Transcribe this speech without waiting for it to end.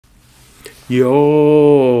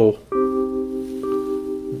Yo,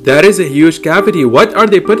 that is a huge cavity. What are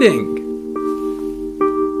they putting?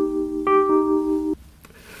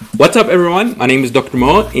 What's up everyone, my name is Dr.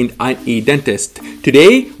 Mo and I'm a dentist.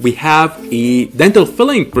 Today we have a dental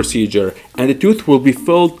filling procedure and the tooth will be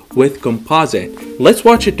filled with composite. Let's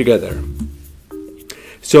watch it together.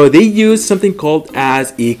 So they use something called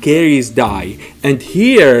as a caries dye, and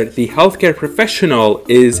here the healthcare professional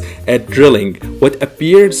is drilling. What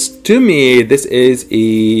appears to me, this is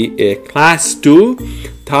a class 2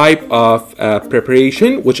 type of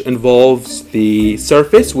preparation, which involves the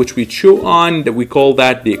surface which we chew on, that we call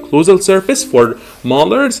that the occlusal surface for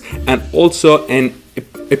molars, and also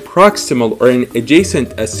a proximal or an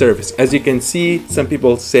adjacent surface. As you can see, some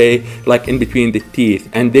people say like in between the teeth,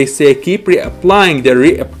 and they say keep reapplying. They're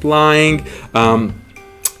reapplying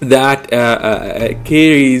that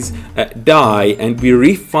caries dye, and we're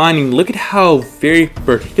refining. Look at how very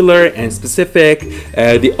particular and specific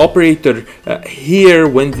the operator here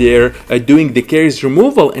when they're doing the caries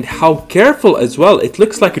removal, and how careful as well. It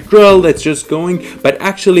looks like a drill that's just going, but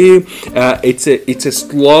actually it's a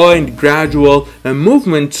slow and gradual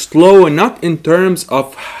movement. Slow not in terms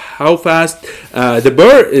of how fast the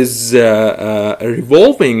burr is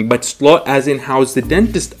revolving, but slow as in how's the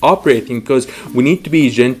dentist operating, because we need to be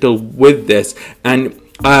gentle with this. And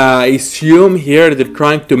I assume here they're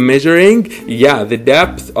trying to measuring the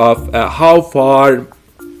depth of how far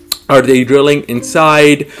are they drilling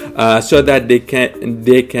inside, so that they can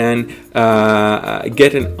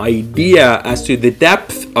get an idea as to the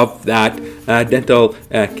depth of that dental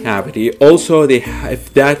cavity. Also, they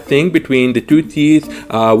have that thing between the two teeth.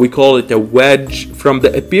 We call it a wedge. From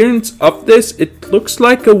the appearance of this, it looks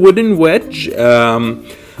like a wooden wedge.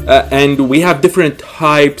 And we have different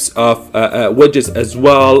types of wedges as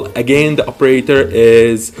well. Again, the operator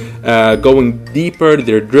is going deeper.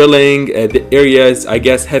 They're drilling the areas, I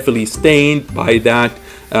guess, heavily stained by that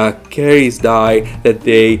caries dye that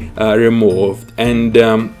they removed. And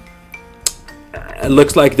it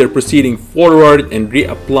looks like they're proceeding forward and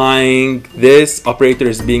reapplying. This operator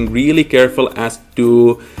is being really careful as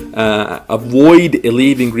to avoid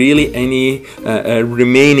leaving really any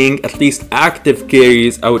remaining, at least active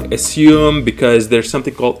caries, I would assume, because there's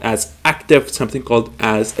something called as active, something called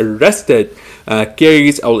as arrested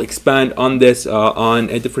caries. I will expand on this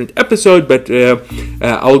on a different episode, but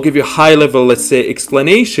I will give you a high level, let's say,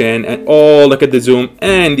 explanation. And look at the zoom,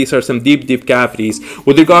 and these are some deep cavities.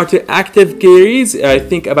 With regard to active caries, I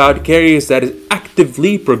think about caries that is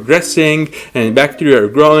actively progressing and bacteria are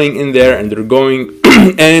growing in there and they're going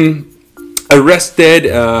and arrested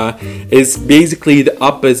is basically the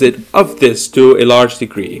opposite of this to a large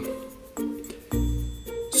degree.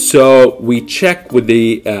 So we check with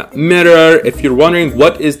the mirror. If you're wondering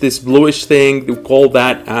what is this bluish thing, we call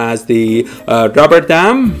that as the rubber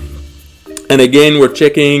dam. And again, we're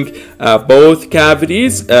checking both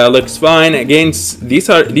cavities. Looks fine. Again, these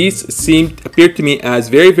appear to me as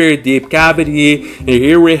very deep cavity. And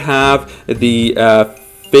here we have the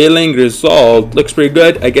filling result. Looks pretty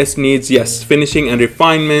good. I guess needs finishing and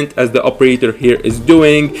refinement, as the operator here is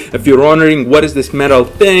doing. If you're wondering what is this metal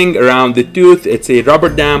thing around the tooth, it's a rubber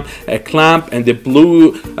dam, a clamp, and the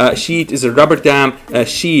blue sheet is a rubber dam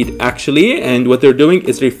sheet actually. And what they're doing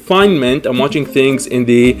is refinement. I'm watching things in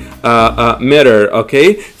the mirror.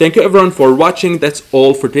 Okay, thank you everyone for watching. That's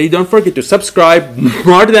all for today. Don't forget to subscribe.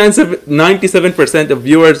 More than 97% of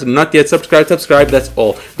viewers not yet subscribed. That's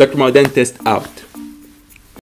all. Dr. Mo Dentist out.